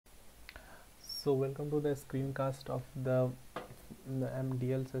So welcome to the screencast of the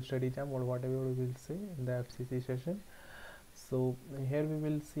MDL study jam, or whatever we will say in the FCC session. So here we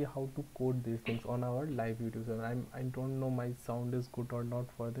will see how to code these things on our live YouTube channel. I don't know my sound is good or not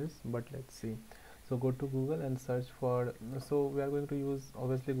for this, but let's see. So go to Google and search for. So we are going to use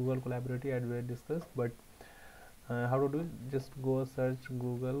obviously Google Colaboratory as we discussed, but how to do it? Just go search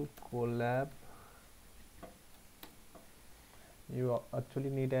Google Colab. You actually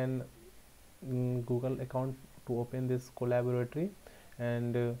need an Google account to open this Colaboratory,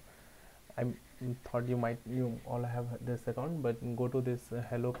 and I thought you all have this account, but go to this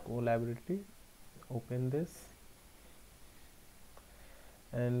Hello Colaboratory, open this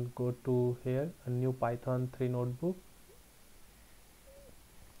and go to here, a new Python 3 notebook,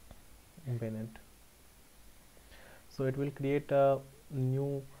 open it. So it will create a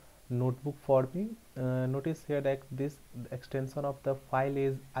new notebook for me. Notice here that this extension of the file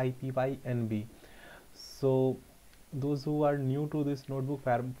is IPYNB. So those who are new to this notebook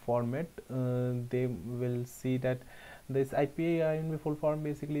format, they will see that this IPYNB full form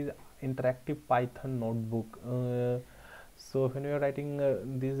basically is interactive Python notebook. So when you are writing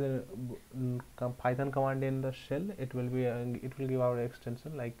this Python command in the shell, it will give our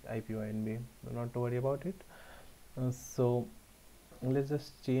extension like IPYNB. Not to worry about it. So let's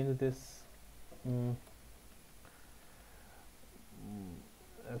just change this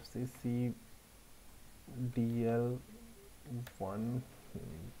FCC DL1,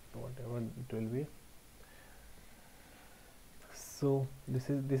 whatever it will be. So this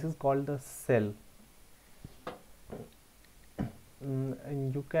is called the cell.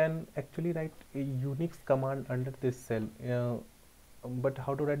 And you can actually write a Unix command under this cell, but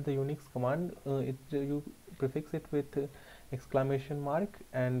how to write the Unix command? You prefix it with exclamation mark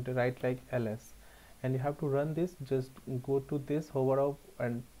and write like ls, and you have to run this. Just go to this, hover up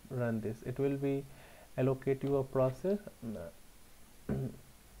and run this. It will be allocate you a process,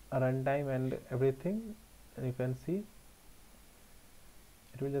 a runtime and everything, and you can see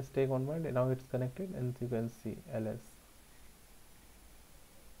it will just take 1 minute. Now it's connected and you can see ls.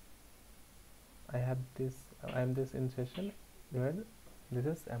 I am this in session where this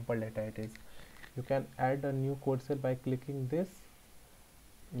is sample data. It is, you can add a new code cell by clicking this.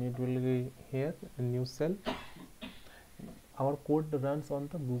 It will be here a new cell. Our code runs on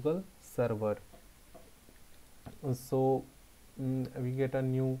the Google server, so we get a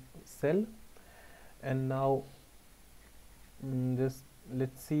new cell. And now just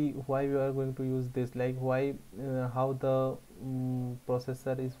let's see why we are going to use this, like why how the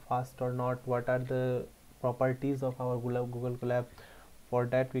processor is fast or not, what are the properties of our Google Colab. For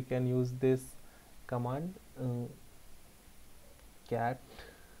that we can use this command, cat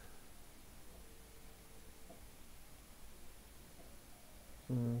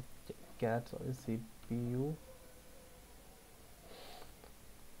sorry, CPU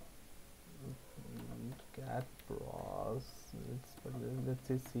cat pros, let's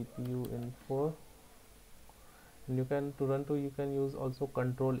say CPU info. And you can you can use also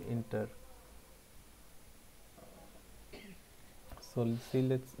control enter. So let's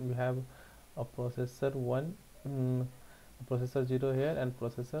see, we have a processor 1, processor 0 here and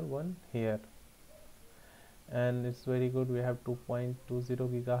processor 1 here, and it's very good. We have 2.20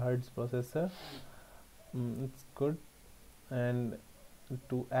 gigahertz processor. It's good. And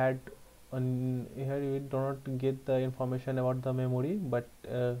to add on here, you do not get the information about the memory, but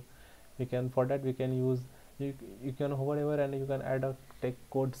we can, for that we can use, you can hover over and you can add a take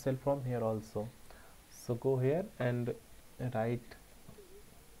code cell from here also. So go here and write,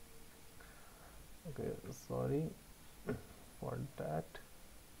 okay, sorry for that.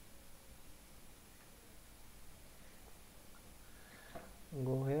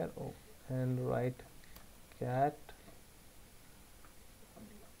 Go here and write cat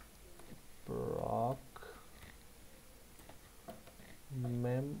proc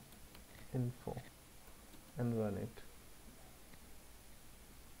mem info and run it.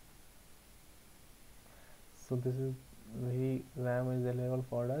 So this is very RAM is available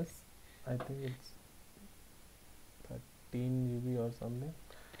for us. I think it's 13 GB or something,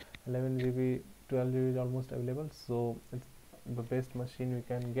 11 GB, 12 GB is almost available. So it's the best machine we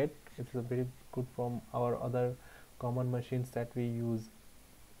can get. It's a very good from our other common machines that we use.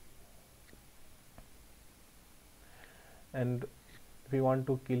 And if we want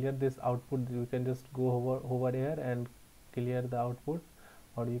to clear this output, you can just go over here and clear the output,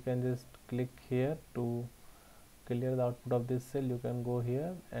 or you can just click here to clear the output of this cell. You can go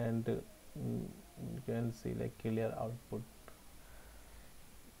here and you can see like clear output.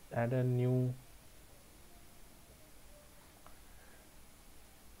 Add a new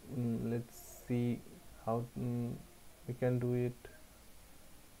let's see how we can do it.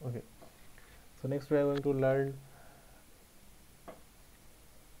 Okay, so next we are going to learn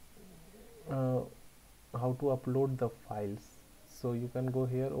how to upload the files. So you can go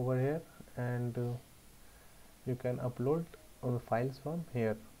here, over here, and you can upload files from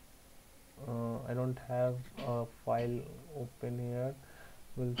here. I don't have a file open here.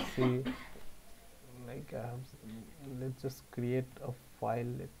 We'll see, like I have, let's just create a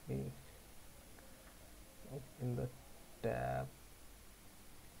file. Let me open the tab.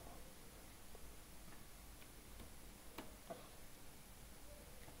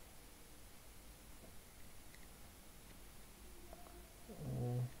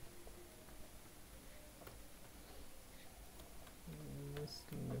 Just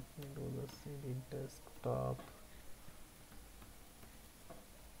let me do the CD desktop.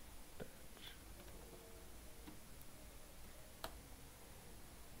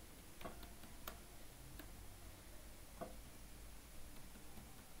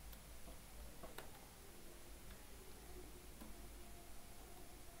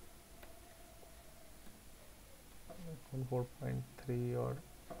 On 4.3 or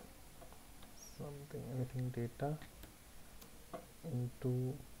something, anything data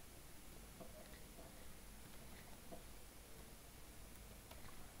into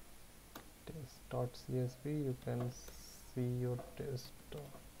test.csv. You can see your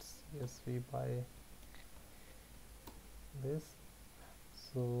test.csv by this.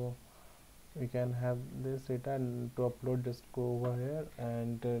 So we can have this data, and to upload just go over here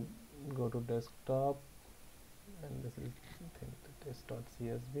and go to desktop, and this is the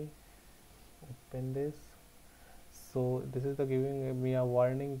test.csv. Open this. So this is the giving me a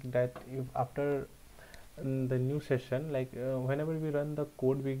warning that if after the new session, like whenever we run the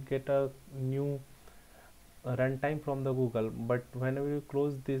code, we get a new runtime from the Google, but whenever we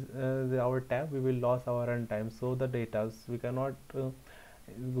close this our tab, we will lose our runtime. So the data we cannot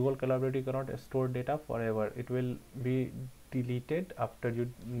Google Collaboratory cannot store data forever. It will be deleted after you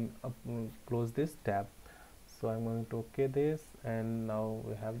close this tab. So I'm going to OK this, and now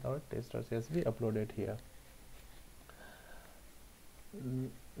we have our test.csv uploaded here.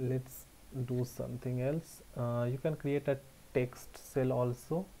 Let's do something else. You can create a text cell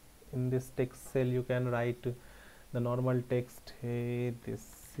also. In this text cell you can write the normal text. Hey, this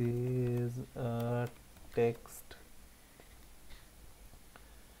is a text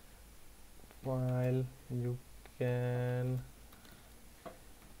file. You can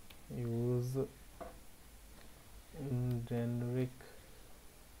use generic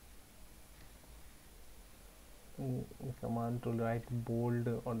command to write bold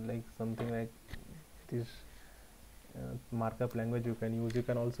or like something like this. Markup language you can use. You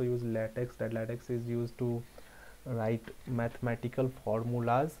can also use latex. That latex is used to write mathematical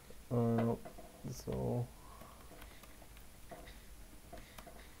formulas. So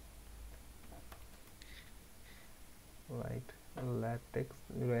write latex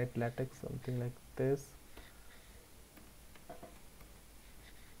something like this.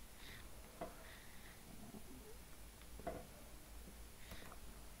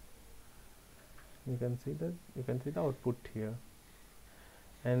 You can see the output here,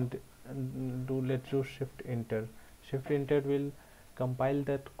 and let's do shift enter. Shift enter will compile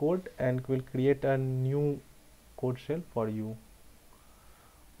that code and will create a new code shell for you,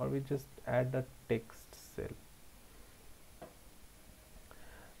 or we just add a text cell.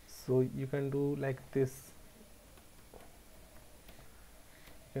 So you can do like this.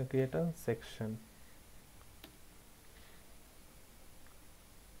 You can create a section.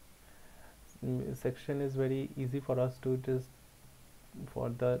 Section is very easy for us to just for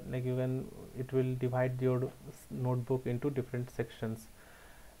the like you can it will divide your notebook into different sections.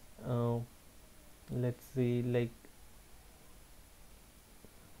 Let's see, like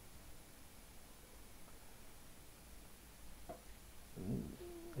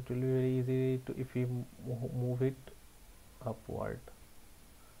it will be very easy to if we move it upward.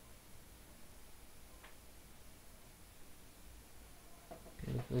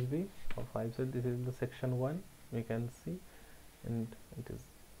 This will be a 5 cell. This is the section 1, we can see, and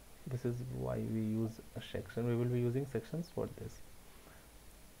this is why we use a section. We will be using sections for this.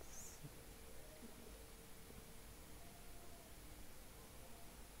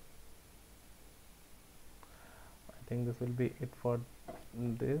 I think this will be it for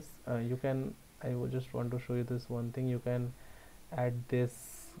this. You can I would just want to show you this one thing. You can add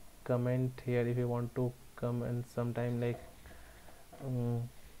this comment here if you want to come, and sometime like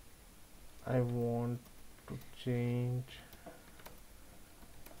I want to change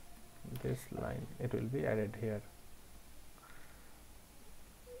this line, it will be added here.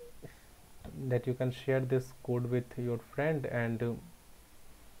 that you can share this code with your friend, and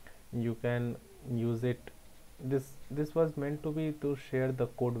you can use it. This was meant to be to share the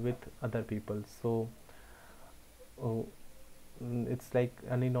code with other people. So uh, it's like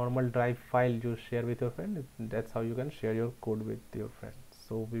any normal drive file you share with your friend. That's how you can share your code with your friend.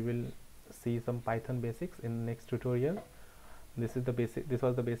 So we will see some Python basics in next tutorial. This was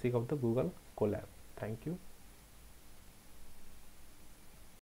the basic of the Google Colab. Thank you.